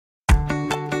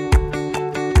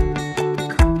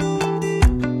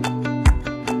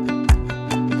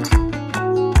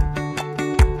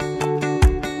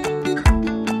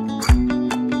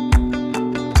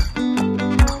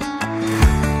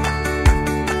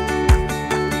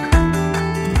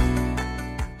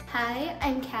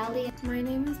Hi. My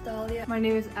name is Dahlia. My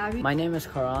name is Abby. My name is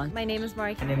Karan. My name is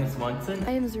Mark. My name is Monson.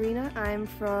 I am Zarina. I'm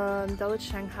from Dulwich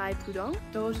Shanghai, Pudong.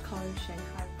 Dulwich College,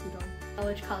 Shanghai, Pudong.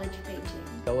 Dulwich College,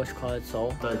 Beijing. Dulwich College,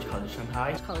 Seoul. Dulwich College,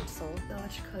 Shanghai. Dulwich College, Seoul.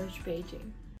 Dulwich College,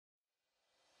 Beijing.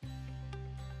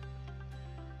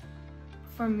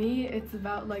 For me, it's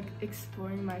about like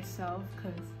exploring myself,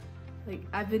 because like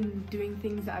I've been doing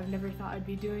things that I've never thought I'd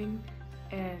be doing,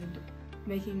 and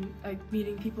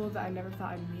meeting people that I never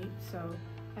thought I'd meet. So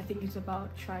I think it's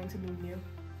about trying something new.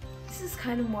 This is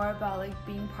kind of more about like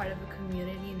being part of a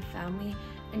community and family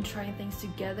and trying things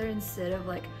together instead of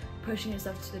like pushing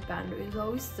yourself to the boundaries.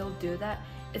 While we still do that,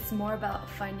 it's more about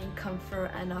finding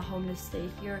comfort and a home to stay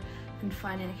here and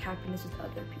finding like happiness with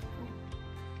other people.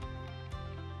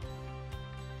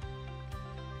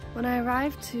 When I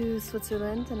arrived to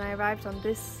Switzerland and I arrived on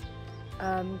this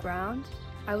ground,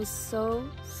 I was so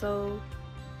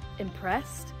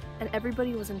impressed, and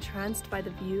everybody was entranced by the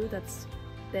view that's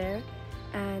there,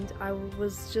 and I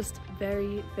was just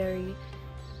very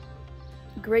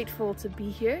grateful to be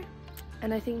here.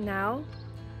 And I think now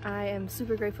I am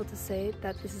super grateful to say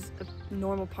that this is a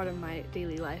normal part of my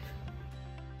daily life.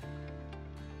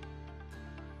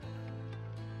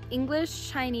 English,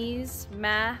 Chinese,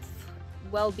 math,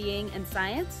 well-being, and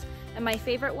science. And my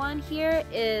favorite one here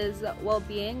is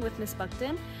well-being with Miss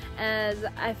Buckton, as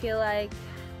I feel like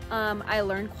I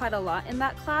learned quite a lot in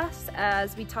that class,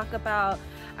 as we talk about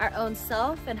our own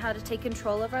self and how to take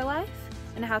control of our life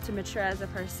and how to mature as a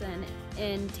person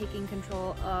in taking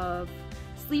control of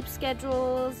sleep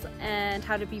schedules and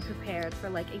how to be prepared for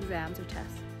like exams or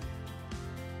tests.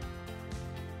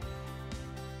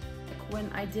 When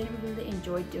I didn't really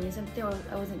enjoy doing something, or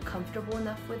I wasn't comfortable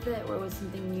enough with it, or it was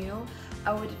something new,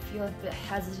 I would feel a bit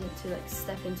hesitant to like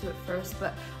step into it first.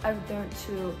 But I've learned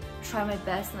to try my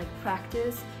best and like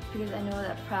practice, because I know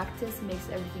that practice makes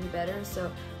everything better. So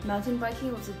mountain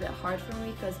biking was a bit hard for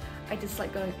me because I just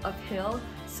like going uphill.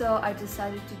 So I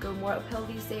decided to go more uphill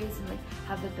these days and like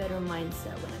have a better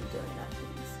mindset when I'm doing that things.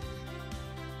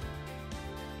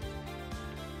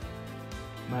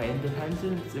 My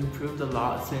independence improved a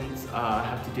lot since I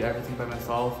have to do everything by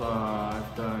myself.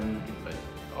 I've done like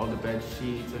all the bed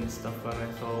sheets and stuff by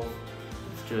myself.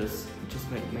 It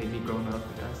just made me grown up,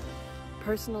 I guess.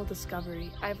 Personal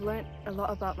discovery. I've learned a lot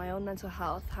about my own mental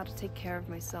health, how to take care of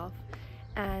myself,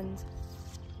 and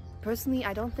personally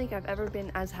I don't think I've ever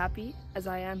been as happy as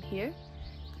I am here,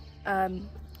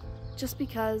 just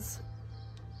because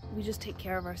we just take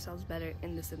care of ourselves better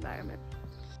in this environment.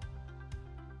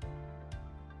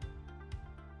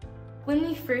 When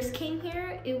we first came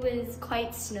here, it was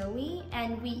quite snowy,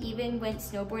 and we even went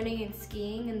snowboarding and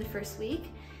skiing in the first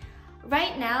week.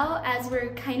 Right now, as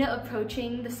we're kind of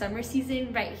approaching the summer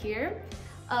season right here,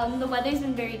 the weather's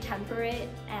been very temperate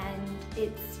and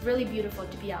it's really beautiful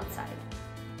to be outside.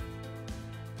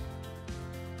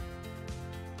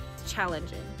 It's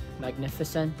challenging.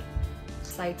 Magnificent.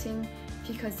 Exciting,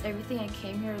 because everything I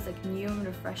came here is like new and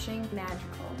refreshing.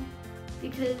 Magical.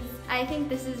 Because I think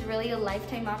this is really a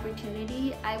lifetime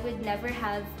opportunity. I would never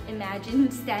have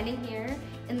imagined standing here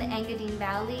in the Engadine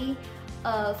Valley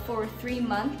for 3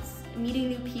 months, meeting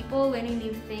new people, learning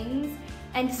new things,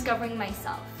 and discovering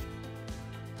myself.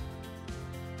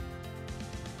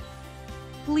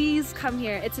 Please come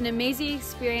here. It's an amazing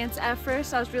experience. At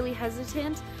first I was really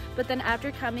hesitant, but then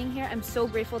after coming here, I'm so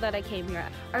grateful that I came here.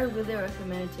 I really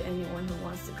recommend it to anyone who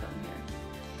wants to come here.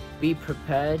 Be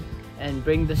prepared and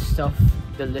bring the stuff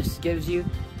the list gives you,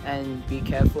 and be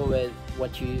careful with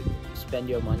what you spend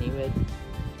your money with.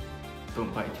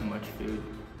 Don't buy too much food.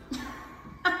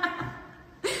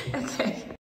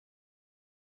 Okay.